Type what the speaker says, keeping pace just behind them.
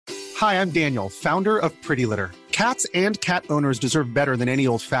Hi, I'm Daniel, founder of Pretty Litter. Cats and cat owners deserve better than any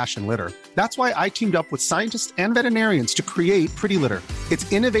old-fashioned litter. That's why I teamed up with scientists and veterinarians to create Pretty Litter.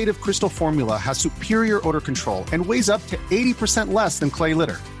 Its innovative crystal formula has superior odor control and weighs up to 80% less than clay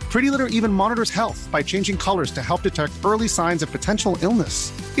litter. Pretty Litter even monitors health by changing colors to help detect early signs of potential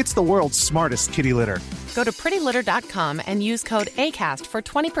illness. It's the world's smartest kitty litter. Go to prettylitter.com and use code ACAST for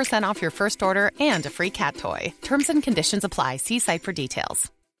 20% off your first order and a free cat toy. Terms and conditions apply. See site for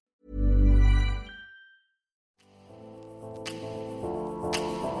details.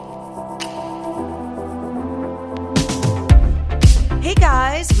 Hey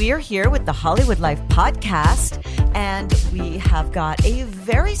guys, we are here with the Hollywood Life podcast, and we have got a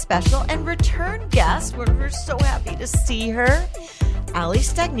very special and return guest. We're so happy to see her. Ali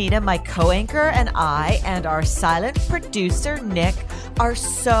Stagnita, my co-anchor, and I, and our silent producer, Nick, are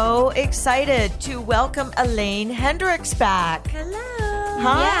so excited to welcome Elaine Hendricks back. Hello.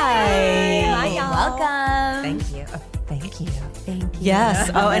 Hi. Yay. Hi, y'all. Welcome. Thank you. Thank you. Thank you.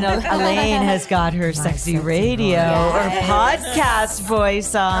 Yes. Oh, and Elaine has got her sexy radio or podcast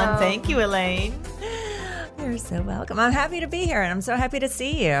voice on. Thank you, Elaine. You're so welcome. I'm happy to be here, and I'm so happy to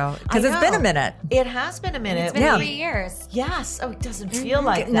see you because it's been a minute. It has been a minute. It's been 3 years. Yes. Oh, it doesn't feel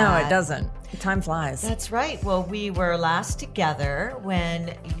like that. No, it doesn't. Time flies. That's right. Well, we were last together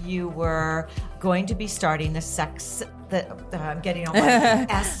when you were going to be starting the sex. I'm getting all my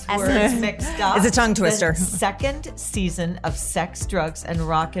S words mixed up. It's a tongue twister. The second season of Sex, Drugs, and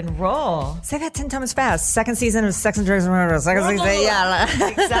Rock and Roll. Say that 10 times fast. Second season of Sex and Drugs and Murder. Second season, yeah.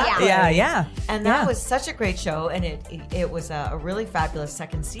 Exactly. Yeah. And that was such a great show, and it was a really fabulous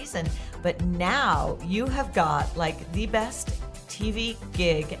second season. But now you have got like the best TV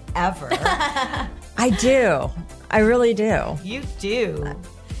gig ever. I do. I really do. You do.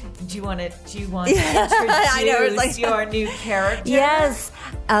 Do you want to introduce your new character? Yes,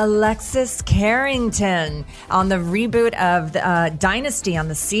 Alexis Carrington on the reboot of Dynasty on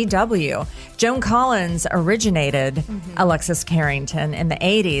the CW. Joan Collins originated Alexis Carrington in the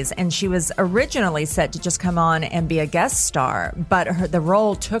 80s, and she was originally set to just come on and be a guest star, but the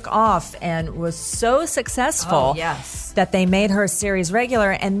role took off and was so successful that they made her a series regular,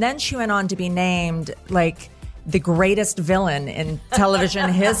 and then she went on to be named like the greatest villain in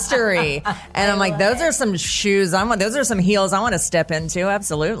television history. And I'm like, those are some shoes. Those are some heels I want to step into.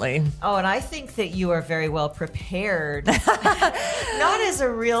 Absolutely. Oh, and I think that you are very well prepared. Not as a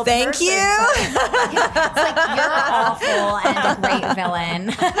real Thank person. you. It's like you're awful and a great villain.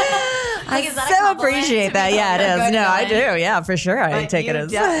 I so appreciate that. Yeah, it is. No, I do. Yeah, for sure. I take it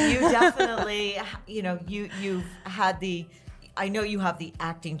as. You definitely, you've had the. I know you have the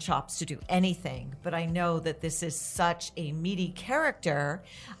acting chops to do anything, but I know that this is such a meaty character,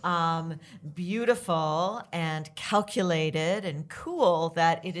 beautiful and calculated and cool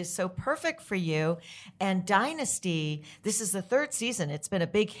that it is so perfect for you. And Dynasty, this is the third season. It's been a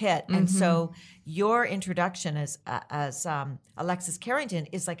big hit. And so your introduction as Alexis Carrington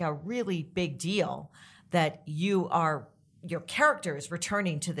is like a really big deal that your character is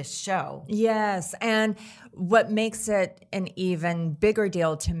returning to this show. Yes. And what makes it an even bigger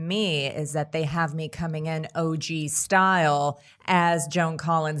deal to me is that they have me coming in OG style as Joan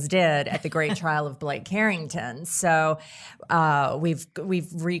Collins did at the Great Trial of Blake Carrington. So we've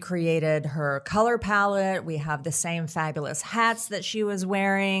recreated her color palette. We have the same fabulous hats that she was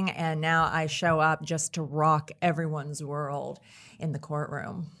wearing. And now I show up just to rock everyone's world in the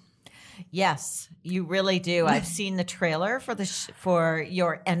courtroom. Yes, you really do. I've seen the trailer for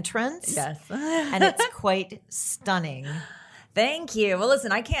your entrance. Yes. And it's quite stunning. Thank you. Well,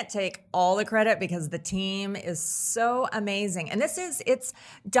 listen, I can't take all the credit because the team is so amazing. And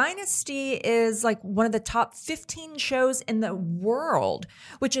Dynasty is like one of the top 15 shows in the world,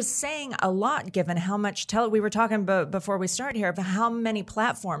 which is saying a lot given how much we were talking before we start here about how many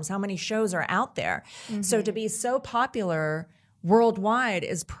platforms, how many shows are out there. So to be so popular worldwide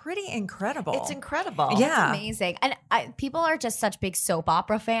is pretty incredible. It's incredible. Yeah. It's amazing. And people are just such big soap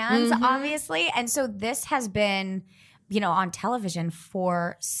opera fans, obviously. And so this has been, on television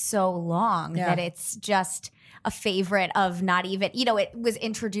for so long that it's just a favorite of not even, it was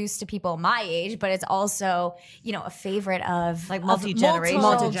introduced to people my age, but it's also, a favorite of like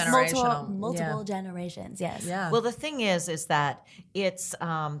multi-generational. Multiple generations. Yes. Yeah. Well, the thing is that it's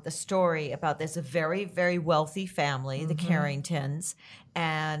the story about this very, very wealthy family, the Carringtons,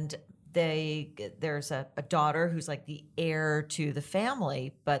 and there's a daughter who's like the heir to the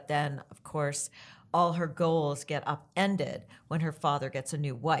family, but then of course all her goals get upended when her father gets a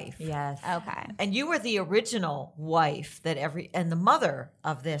new wife. Yes. Okay. And you were the original wife and the mother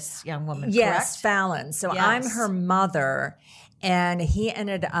of this young woman, Yes, correct? Fallon. So Yes. I'm her mother. and he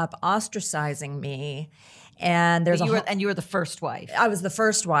ended up ostracizing me. And there's you were the first wife. I was the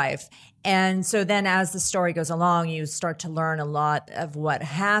first wife. And so then as the story goes along, you start to learn a lot of what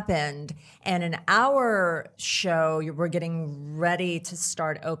happened. And in our show, we're getting ready to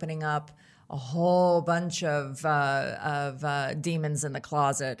start opening up a whole bunch of demons in the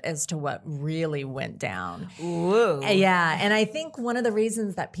closet as to what really went down. Ooh. Yeah. And I think one of the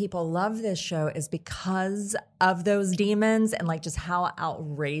reasons that people love this show is because of those demons and like just how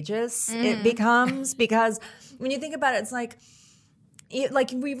outrageous it becomes. Because when you think about it, it's like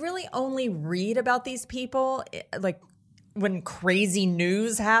we really only read about these people like when crazy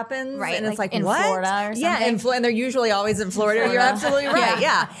news happens, right? And it's like in what? Florida or something. Yeah, and they're usually always in Florida. You're absolutely right.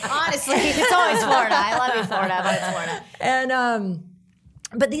 Yeah. Honestly, it's always Florida. I love you, Florida, but it's Florida. And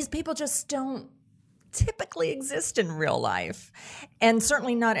but these people just don't typically exist in real life, and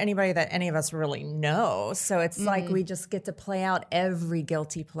certainly not anybody that any of us really know. So it's like we just get to play out every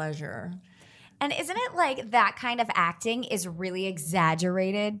guilty pleasure. And isn't it like that kind of acting is really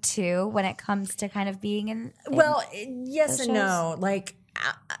exaggerated too when it comes to kind of being in well, yes and no. Like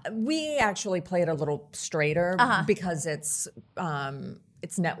we actually play it a little straighter because it's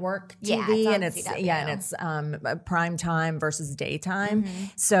network TV and it's CW. and it's prime time versus daytime.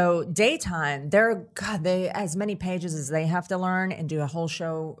 So daytime, they as many pages as they have to learn and do a whole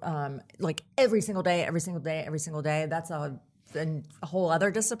show like every single day. That's a whole other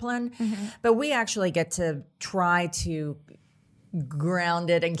discipline. But we actually get to try to ground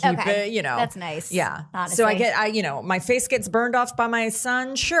it and keep it, That's nice. Yeah. Honestly. So my face gets burned off by my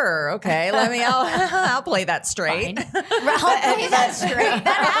son. Sure. Okay. I'll play that straight. I'll play that straight.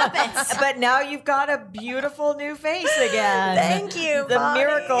 That happens. But now you've got a beautiful new face again. Thank you. The Bonnie.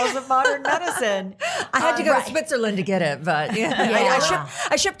 miracles of modern medicine. I had to go to Switzerland to get it, but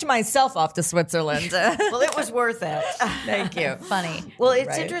I shipped myself off to Switzerland. Well, it was worth it. Thank you. Funny. Well,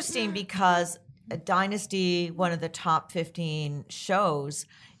 it's interesting because Dynasty, one of the top 15 shows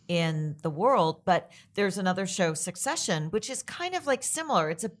in the world, but there's another show, Succession, which is kind of like similar.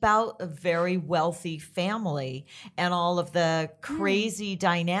 It's about a very wealthy family and all of the crazy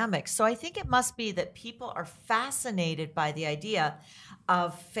dynamics. So I think it must be that people are fascinated by the idea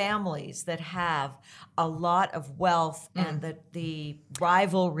of families that have a lot of wealth and the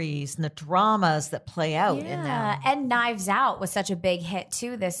rivalries and the dramas that play out in them. And Knives Out was such a big hit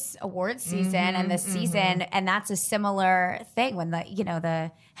too this award season and this season, and that's a similar thing when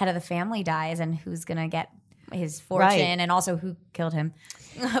the head of the family dies and who's gonna get his fortune and also who killed him.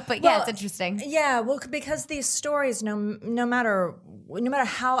 But it's interesting. Yeah, well, because these stories, no matter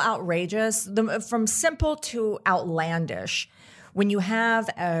how outrageous, from simple to outlandish, when you have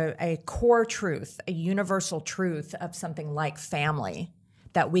a core truth, a universal truth of something like family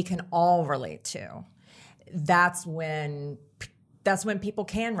that we can all relate to, that's when people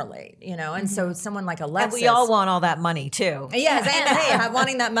can relate, And so someone like Alexis, and we all want all that money too. Yes, and hey,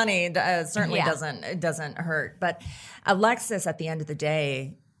 wanting that money certainly doesn't hurt. But Alexis, at the end of the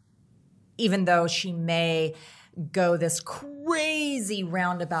day, even though she may go this crazy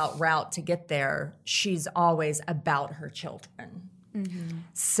roundabout route to get there, she's always about her children.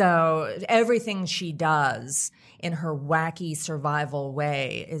 So everything she does in her wacky survival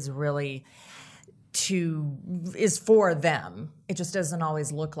way is really for them. It just doesn't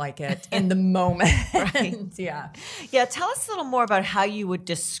always look like it in the moment. Right. Yeah. Tell us a little more about how you would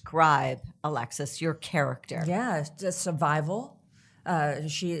describe Alexis, your character. Yeah, just survival.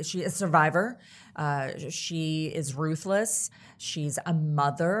 She is a survivor. She is ruthless. She's a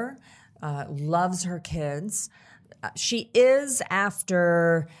mother, loves her kids. She is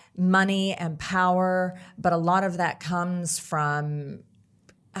after money and power, but a lot of that comes from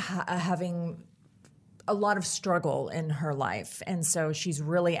having a lot of struggle in her life. And so she's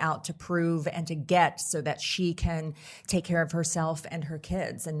really out to prove and to get so that she can take care of herself and her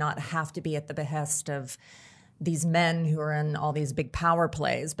kids and not have to be at the behest of these men who are in all these big power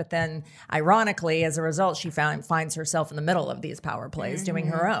plays. But then, ironically, as a result, she finds herself in the middle of these power plays doing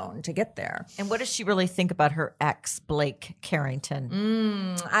her own to get there. And what does she really think about her ex, Blake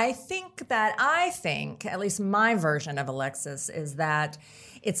Carrington? I think, at least my version of Alexis is that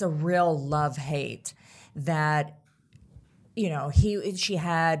it's a real love-hate. That, she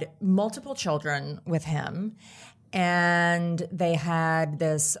had multiple children with him, and they had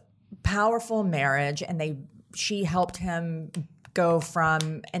this powerful marriage, and she helped him go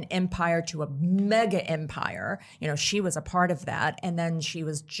from an empire to a mega empire. She was a part of that, and then she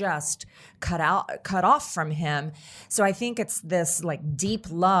was just cut off from him. So I think it's this like deep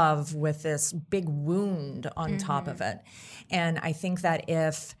love with this big wound on top of it. And I think that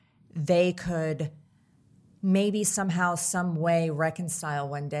if they could maybe somehow, some way reconcile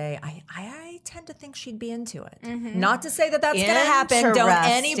one day, I tend to think she'd be into it. Not to say that that's going to happen. Don't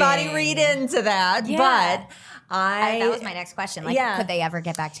anybody read into that. Yeah. But that was my next question. Like, could they ever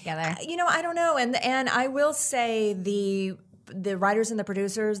get back together? I don't know. And I will say the writers and the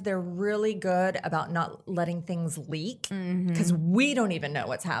producers, they're really good about not letting things leak because we don't even know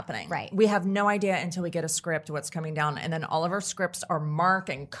what's happening. Right. We have no idea until we get a script what's coming down. And then all of our scripts are marked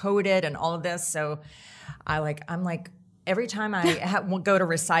and coded and all of this. So I'm like, every time I go to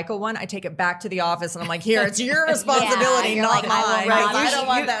recycle one, I take it back to the office and I'm like, here, it's your responsibility, not mine. I don't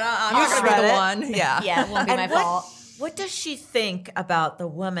want that. I'm not going to be the one. Yeah, it won't be my fault. What does she think about the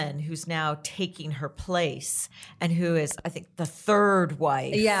woman who's now taking her place and who is, I think, the third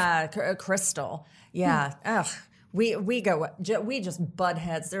wife? Yeah, Crystal. Yeah. Ugh. We just butt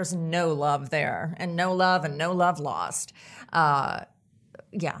heads. There's no love there, and no love lost.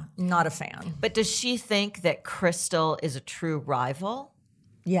 Yeah, not a fan. But does she think that Crystal is a true rival?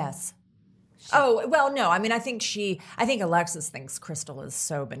 Yes. Oh, well, no. I mean, I think Alexis thinks Crystal is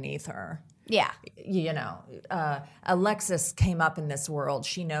so beneath her. Yeah. Alexis came up in this world.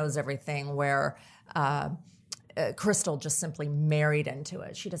 She knows everything, where Crystal just simply married into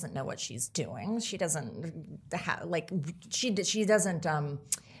it. She doesn't know what she's doing. She doesn't she doesn't,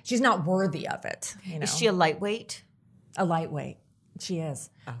 she's not worthy of it. Is she a lightweight? A lightweight. She is.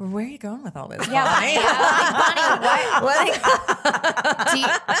 Oh. Where are you going with all this? Yeah, Bonnie,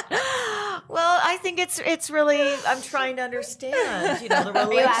 Well, I think it's really. I'm trying to understand. The relationship.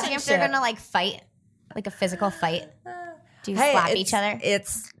 Are you asking if they're gonna fight, like a physical fight? Do you slap each other?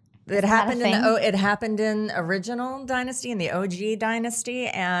 It happened in original Dynasty, in the OG Dynasty,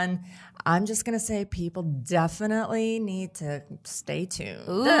 and I'm just going to say people definitely need to stay tuned.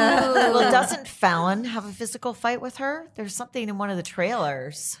 Well, doesn't Fallon have a physical fight with her? There's something in one of the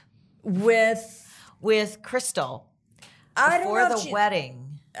trailers with Crystal before the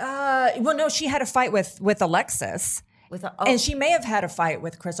wedding. Well, no, she had a fight with Alexis. And she may have had a fight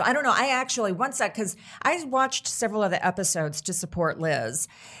with Crystal. I don't know. I actually, because I watched several of the episodes to support Liz.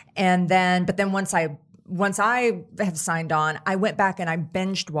 But then once I have signed on, I went back and I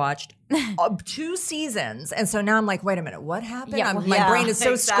watched 2 seasons. And so now I'm like, wait a minute, what happened? My brain is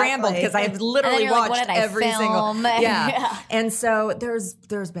so scrambled because I have literally watched every single. Yeah. And so there's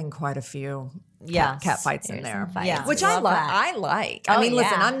been quite a few. Cat fights in there, which I like. I mean,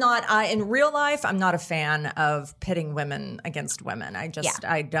 listen, I'm not. In real life, I'm not a fan of pitting women against women. I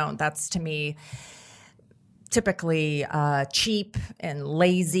don't. That's to me typically cheap and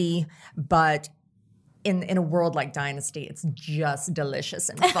lazy. But in a world like Dynasty, it's just delicious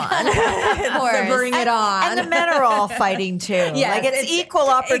and fun. So bring it on. And the men are all fighting too. It's equal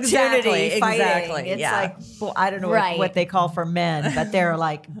opportunity fighting. Exactly. It's I don't know what they call for men, but they're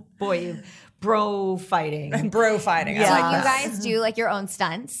like, bro fighting. Bro fighting. Yeah. So you guys do your own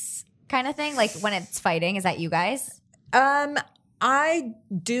stunts kind of thing? Like when it's fighting, is that you guys? I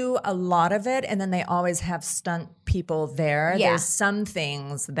do a lot of it, and then they always have stunt people there. Yeah. There's some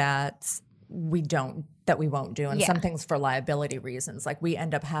things that we won't do, and some things for liability reasons. Like we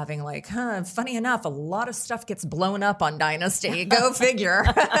end up having funny enough, a lot of stuff gets blown up on Dynasty. Go figure.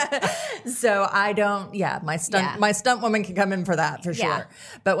 So I don't. Yeah, my stunt woman can come in for that for sure.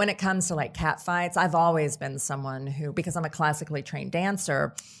 But when it comes to cat fights, I've always been someone who, because I'm a classically trained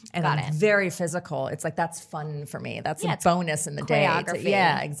dancer and I'm very physical. It's that's fun for me. That's a bonus in the day.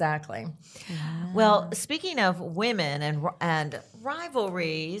 Yeah, exactly. Well, speaking of women and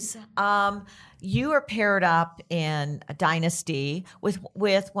rivalries, you are paired up in a Dynasty with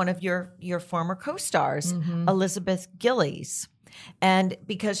one of your former co-stars, Elizabeth Gillies. And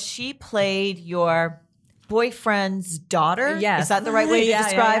because she played your boyfriend's daughter, is that the right way to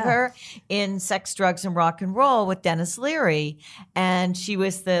describe her? In Sex, Drugs, and Rock and Roll with Dennis Leary. And she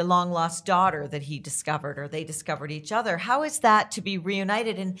was the long-lost daughter that he discovered, or they discovered each other. How is that to be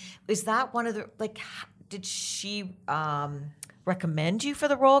reunited? And is that one of the, did she recommend you for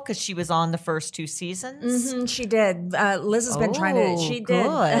the role because she was on the first 2 seasons? She did. Liz has been trying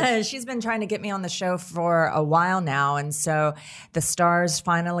to. She's been trying to get me on the show for a while now, and so the stars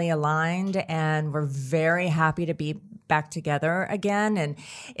finally aligned, and we're very happy to be back together again. And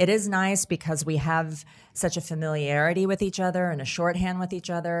it is nice because we have such a familiarity with each other and a shorthand with each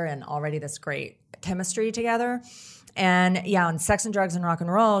other, and already this great chemistry together. And on Sex and Drugs and Rock and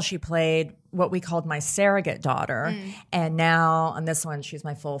Roll, she played what we called my surrogate daughter. And now on this one, she's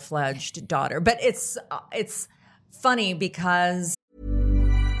my full-fledged daughter. But it's funny because...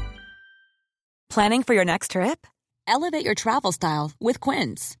 Planning for your next trip? Elevate your travel style with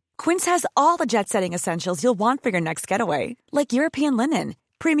Quince. Quince has all the jet-setting essentials you'll want for your next getaway, like European linen,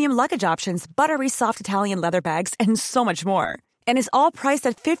 premium luggage options, buttery soft Italian leather bags, and so much more. And is all priced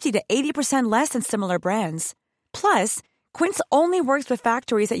at 50 to 80% less than similar brands. Plus, Quince only works with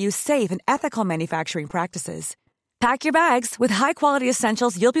factories that use safe and ethical manufacturing practices. Pack your bags with high-quality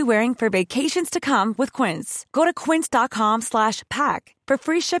essentials you'll be wearing for vacations to come with Quince. Go to quince.com/pack for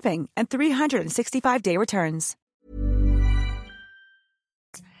free shipping and 365-day returns.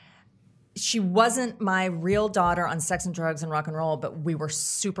 She wasn't my real daughter on Sex and Drugs and Rock and Roll, but we were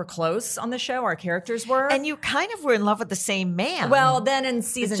super close on the show. Our characters were. And you kind of were in love with the same man. Well, then in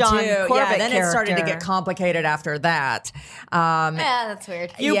season John 2, Corbett then it started to character. get complicated after that. Yeah, that's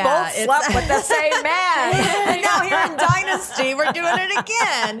weird. You both slept with the same man. And now here in Dynasty, we're doing it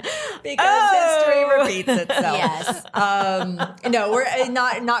again because history repeats itself. Yes. No, we're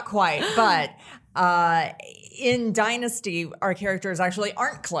not quite, but in Dynasty, our characters actually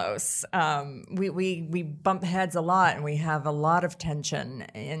aren't close. We bump heads a lot, and we have a lot of tension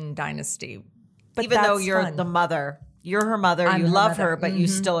in Dynasty. But even though that's you're fun. the mother, you're her mother, I'm you her love mother. her, but you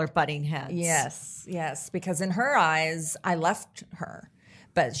still are butting heads. Yes, because in her eyes, I left her,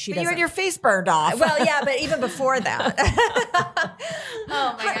 but she But you doesn't. had your face burned off. Well, yeah, but even before that,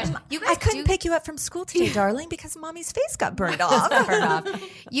 Oh my gosh. You guys I couldn't do pick you up from school today, darling, because mommy's face got burned off. burn off.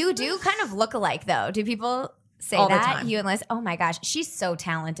 You do kind of look alike, though. Do people say All the that? time. You and Liz? Oh my gosh, she's so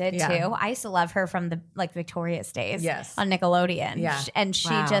talented Yeah. too. I used to love her from the Victorious days. Yes. On Nickelodeon. Yeah. And she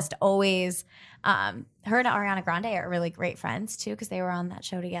Wow. just always. Her and Ariana Grande are really great friends too because they were on that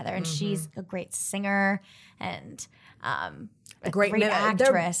show together. And she's a great singer and a great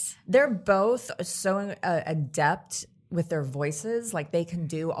actress. They're both so adept with their voices. Like they can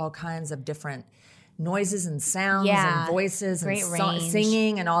do all kinds of different noises and sounds Yeah. and voices Great and range.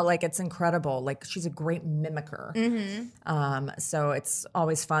 singing and all. Like it's incredible. Like she's a great mimicker. So it's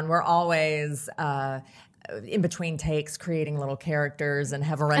always fun. We're always in between takes creating little characters and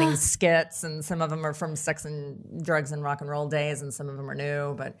have running skits, and some of them are from Sex and Drugs and Rock and Roll days, and some of them are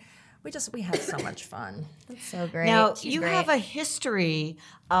new, but we have so much fun. That's so great. Now, She's you great. have a history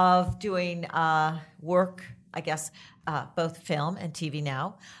of doing work, I guess, both film and TV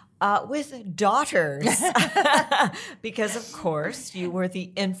now, with daughters. Because, of course, you were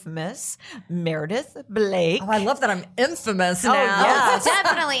the infamous Meredith Blake. Oh, I love that I'm infamous now. yes.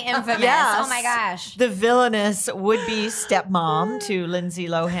 definitely infamous. Yes. Oh my gosh. The villainous would-be stepmom to Lindsay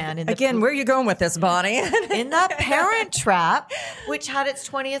Lohan in the Again, where are you going with this, Bonnie? in The Parent Trap, which had its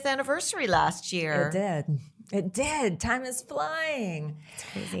 20th anniversary last year. It did. Time is flying.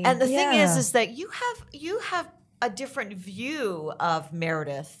 Crazy. And the thing Yeah. is that you have a different view of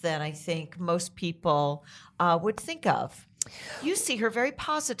Meredith than I think most people would think of. You see her very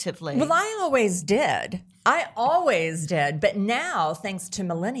positively. Well, I always did. But now, thanks to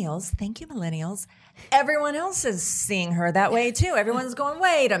millennials, thank you, millennials, everyone else is seeing her that way too. Everyone's going,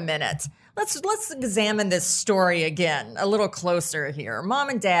 wait a minute. Let's examine this story again a little closer here. Mom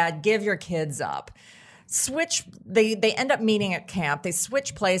and Dad, give your kids up. They end up meeting at camp. They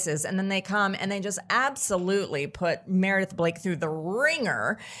switch places, and then they come and they just absolutely put Meredith Blake through the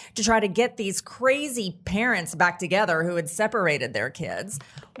ringer to try to get these crazy parents back together who had separated their kids.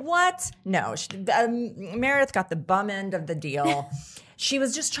 What? No. Meredith got the bum end of the deal. She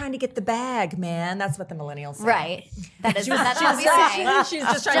was just trying to get the bag, man. That's what the millennials say. Right. That's what we say. She's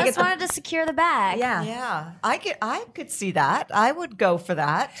just trying to get Just wanted to secure the bag. Yeah. yeah, I could see that. I would go for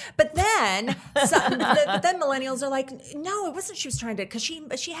that. But then, millennials are like, no, it wasn't. She was trying to, because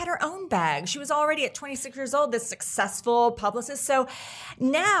she had her own bag. She was already at 26 years old, this successful publicist. So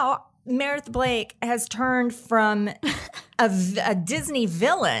now Meredith Blake has turned from a Disney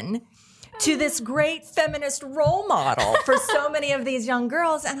villain to this great feminist role model for so many of these young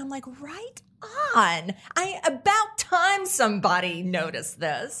girls. And I'm like, right on. About time somebody noticed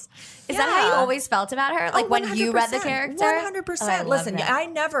this. Is that how you always felt about her? Like when you read the character? 100%. Oh, I love Listen, that. I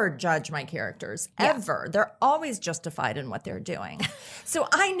never judge my characters, ever. They're always justified in what they're doing. So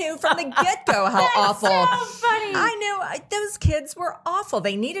I knew from the get-go how awful. so funny. I knew those kids were awful.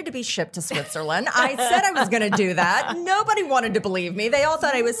 They needed to be shipped to Switzerland. I said I was going to do that. Nobody wanted to believe me. They all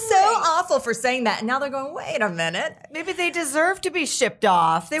thought I was so awful for saying that. And now they're going, wait a minute. Maybe they deserve to be shipped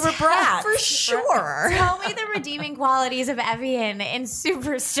off. They were brats. For sure. Tell me the redeeming qualities of Evian in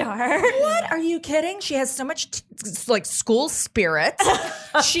Superstar. What? Are you kidding? She has so much school spirit.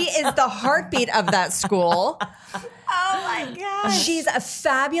 She is the heartbeat of that school. Oh my gosh. She's a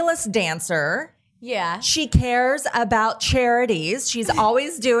fabulous dancer. Yeah. She cares about charities. She's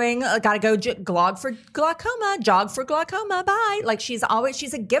always doing, gotta go jog for glaucoma, bye. Like she's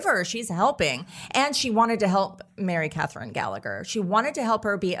a giver. She's helping. And she wanted to help Mary Catherine Gallagher. She wanted to help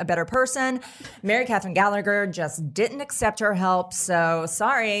her be a better person. Mary Catherine Gallagher just didn't accept her help. So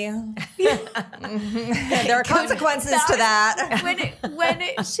sorry. There are consequences to that. When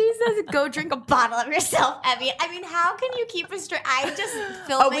she says go drink a bottle of yourself, Evie, I mean, how can you keep a straight? I just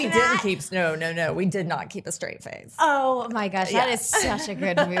filming we didn't keep. No. We did not keep a straight face. Oh my gosh, that is such a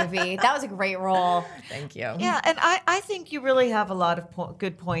good movie. That was a great role. Thank you. Yeah, and I think you really have a lot of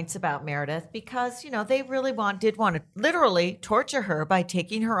good points about Meredith because, they really did want to literally torture her by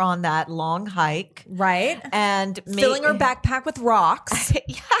taking her on that long hike. Right. And filling her backpack with rocks.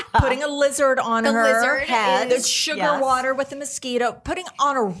 Putting a lizard on her lizard head. There's sugar water with a mosquito. Putting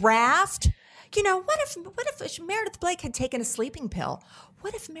on a raft. What if Meredith Blake had taken a sleeping pill?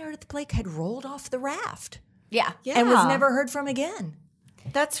 What if Meredith Blake had rolled off the raft? Yeah. And was never heard from again?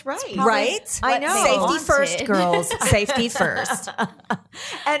 That's right. Right? I know. Safety first, girls. Safety first.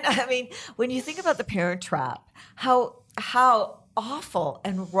 And I mean, when you think about the Parent Trap, how awful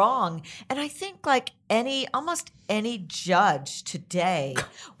and wrong. And I think like almost any judge today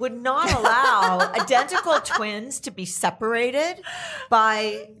would not allow identical twins to be separated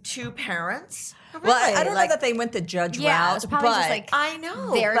by two parents. Really? Well, I don't know that they went the judge route, it's probably but just like I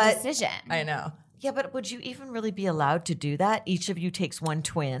know their but- decision. I know. Yeah, but would you even really be allowed to do that? Each of you takes one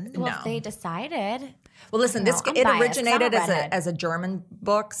twin? Well, if they decided. Well, listen, No, I'm it biased. originated I'm a redhead. as a German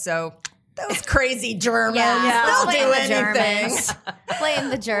book, so those crazy Germans, Yeah, they'll do anything. Blame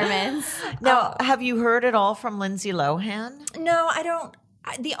the Germans. Now, have you heard it all from Lindsay Lohan? No, I don't.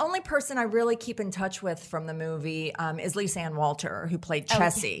 The only person I really keep in touch with from the movie is Lisa Ann Walter, who played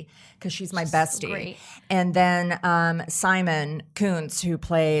Chessie, because she's my bestie. Great. And then Simon Kuntz, who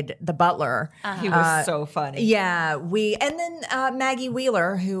played the butler. He was so funny. Yeah, and then Maggie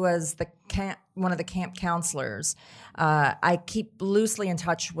Wheeler, who was one of the camp counselors. I keep loosely in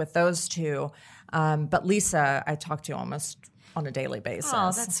touch with those two, but Lisa I talk to almost on a daily basis.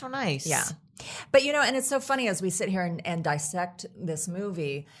 Oh, that's so nice. Yeah. But, and it's so funny as we sit here and dissect this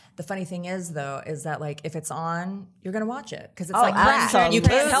movie. The funny thing is, though, is that, like, if it's on, you're going to watch it. Because it's like crack. absolutely. You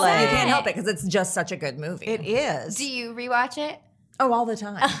can't help it because it's just such a good movie. It is. Do you rewatch it? Oh, all the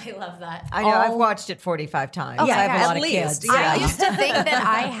time. I love that. I know. I've watched it 45 times. Yeah, I have a at lot of least. kids. Yeah. I used to think that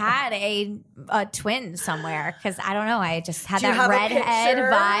I had a twin somewhere because I don't know. I just had Do you that have a redhead picture?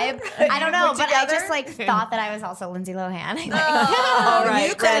 vibe. I don't know, Put but together? I just like thought that I was also Lindsay Lohan. I think. Oh, right.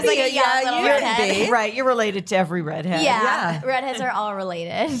 You could be. You could be. Right. You're related to every redhead. Yeah, redheads are all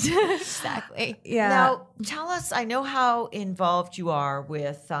related. Exactly. Yeah. Now, tell us, I know how involved you are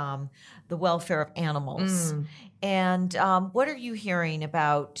with the welfare of animals. And what are you hearing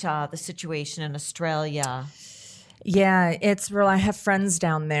about the situation in Australia? Yeah, it's real. I have friends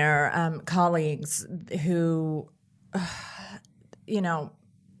down there, colleagues who,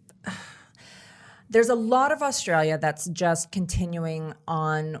 there's a lot of Australia that's just continuing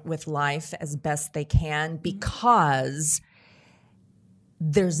on with life as best they can because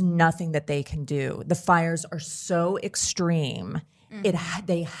there's nothing that they can do. The fires are so extreme.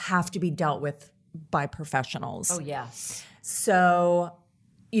 They have to be dealt with by professionals. Oh, yes. So,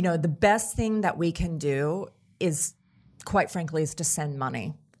 the best thing that we can do is, quite frankly, is to send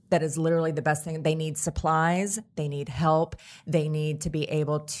money. That is literally the best thing. They need supplies. They need help. They need to be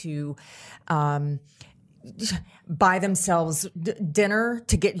able to buy themselves dinner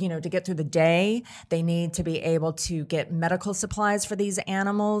to get through the day. They need to be able to get medical supplies for these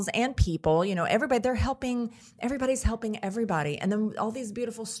animals and people. Everybody, everybody's helping everybody. And then all these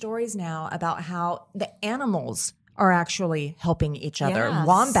beautiful stories now about how the animals are actually helping each other. Yes.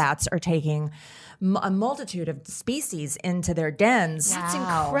 Wombats are taking a multitude of species into their dens. That's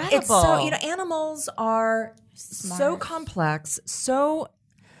incredible. It's so, animals are so complex, so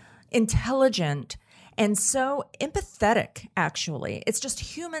intelligent, and so empathetic, actually. It's just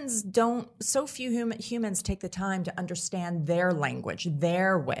so few humans take the time to understand their language,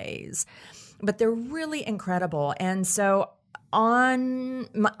 their ways. But they're really incredible. And so in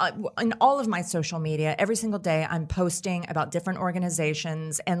all of my social media, every single day, I'm posting about different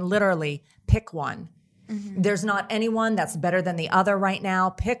organizations and literally pick one. Mm-hmm. There's not anyone that's better than the other right now.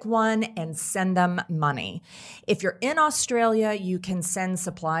 Pick one and send them money. If you're in Australia, you can send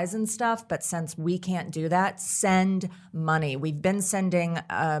supplies and stuff, but since we can't do that, send money. We've been sending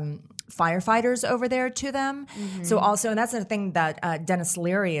firefighters over there to them. Mm-hmm. So also, and that's the thing that Dennis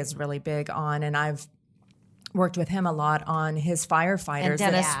Leary is really big on, and I've worked with him a lot on his firefighters. And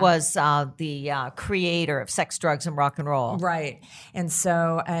Dennis was the creator of Sex, Drugs, and Rock and Roll. Right.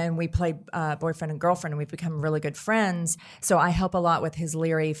 And we play boyfriend and girlfriend, and we've become really good friends. So I help a lot with his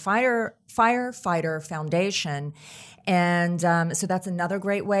Leary Firefighter Foundation. And so that's another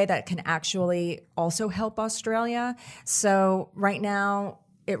great way that can actually also help Australia. So right now,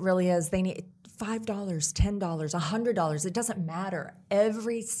 it really is. They need $5, $10, $100. It doesn't matter.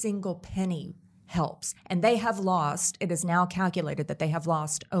 Every single penny helps. And they have lost, it is now calculated that they have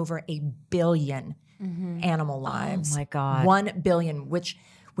lost over 1 billion animal lives. Oh my God. 1 billion, which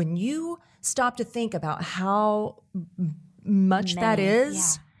when you stop to think about how much that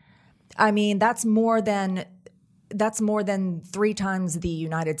is, I mean, that's more than 3 times the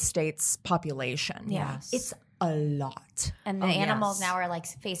United States population. Yes. It's a lot. And the animals now are like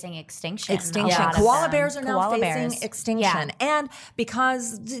facing extinction. Koala bears are now facing extinction. And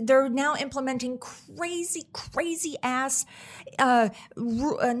because they're now implementing crazy ass,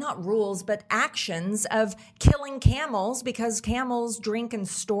 not rules, but actions of killing camels because camels drink and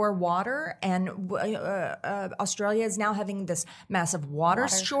store water. And Australia is now having this massive water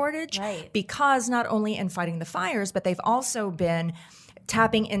shortage because not only in fighting the fires, but they've also been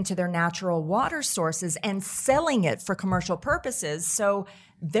tapping into their natural water sources and selling it for commercial purposes. So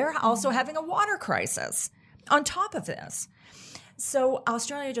they're also having a water crisis on top of this. So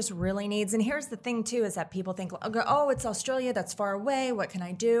Australia just really needs, and here's the thing too, is that people think, oh, it's Australia, that's far away, what can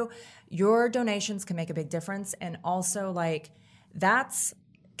I do? Your donations can make a big difference. And also that's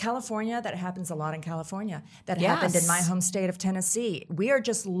California, that happens a lot in California. That happened in my home state of Tennessee. We are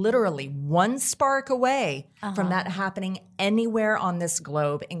just literally one spark away from that happening anywhere on this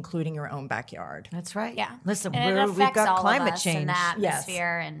globe, including your own backyard. That's right. Yeah. Listen, and we've got climate change in the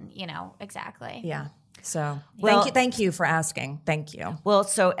atmosphere and, exactly. Yeah. So Well, thank you for asking. Thank you. Well,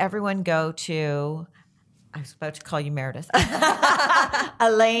 so everyone go to, I was about to call you Meredith,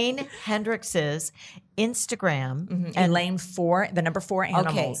 Elaine Hendrix's Instagram. Elaine 4, the number 4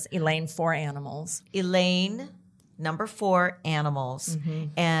 animals. Okay. Elaine 4 animals. Elaine number 4 animals.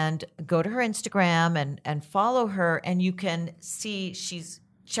 And go to her Instagram and follow her, and you can see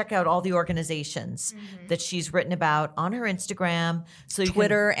check out all the organizations that she's written about on her Instagram. So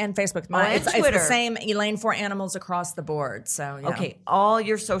Twitter and Facebook. It's the same Elaine 4 animals across the board. So okay, all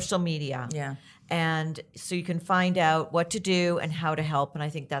your social media. Yeah. And so you can find out what to do and how to help. And I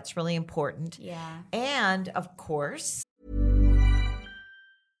think that's really important. Yeah. And of course.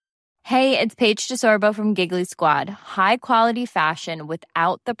 Hey, it's Paige DeSorbo from Giggly Squad. High quality fashion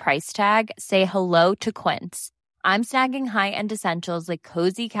without the price tag. Say hello to Quince. I'm snagging high-end essentials like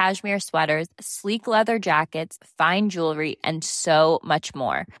cozy cashmere sweaters, sleek leather jackets, fine jewelry, and so much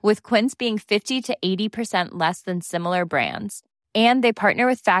more. With Quince being 50 to 80% less than similar brands. And they partner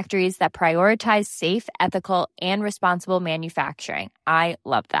with factories that prioritize safe, ethical, and responsible manufacturing. I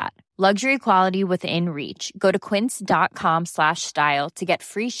love that. Luxury quality within reach. Go to quince.com/style to get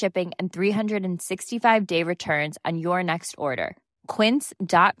free shipping and 365-day returns on your next order.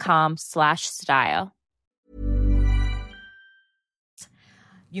 Quince.com/style.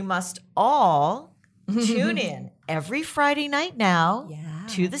 You must all tune in every Friday night now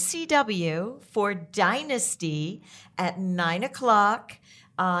to the CW for Dynasty at 9:00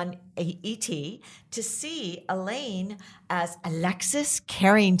 on ET to see Elaine as Alexis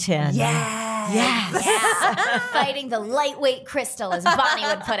Carrington. Yes. Fighting the lightweight Crystal, as Bonnie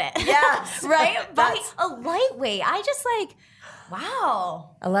would put it. Yes. Right? Bonnie, a lightweight. I just wow.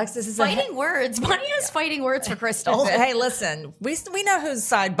 Alexis is fighting words. Bonnie has fighting words for Crystal. Hey, listen, we know whose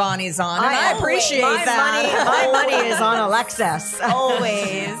side Bonnie's on, and I appreciate that. My money is on Alexis.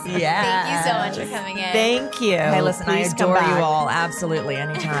 Always. Yeah. Thank you so much for coming in. Thank you. Hey, listen, Please I adore you all. Absolutely.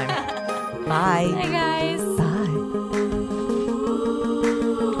 Anytime. Bye. Hi, guys.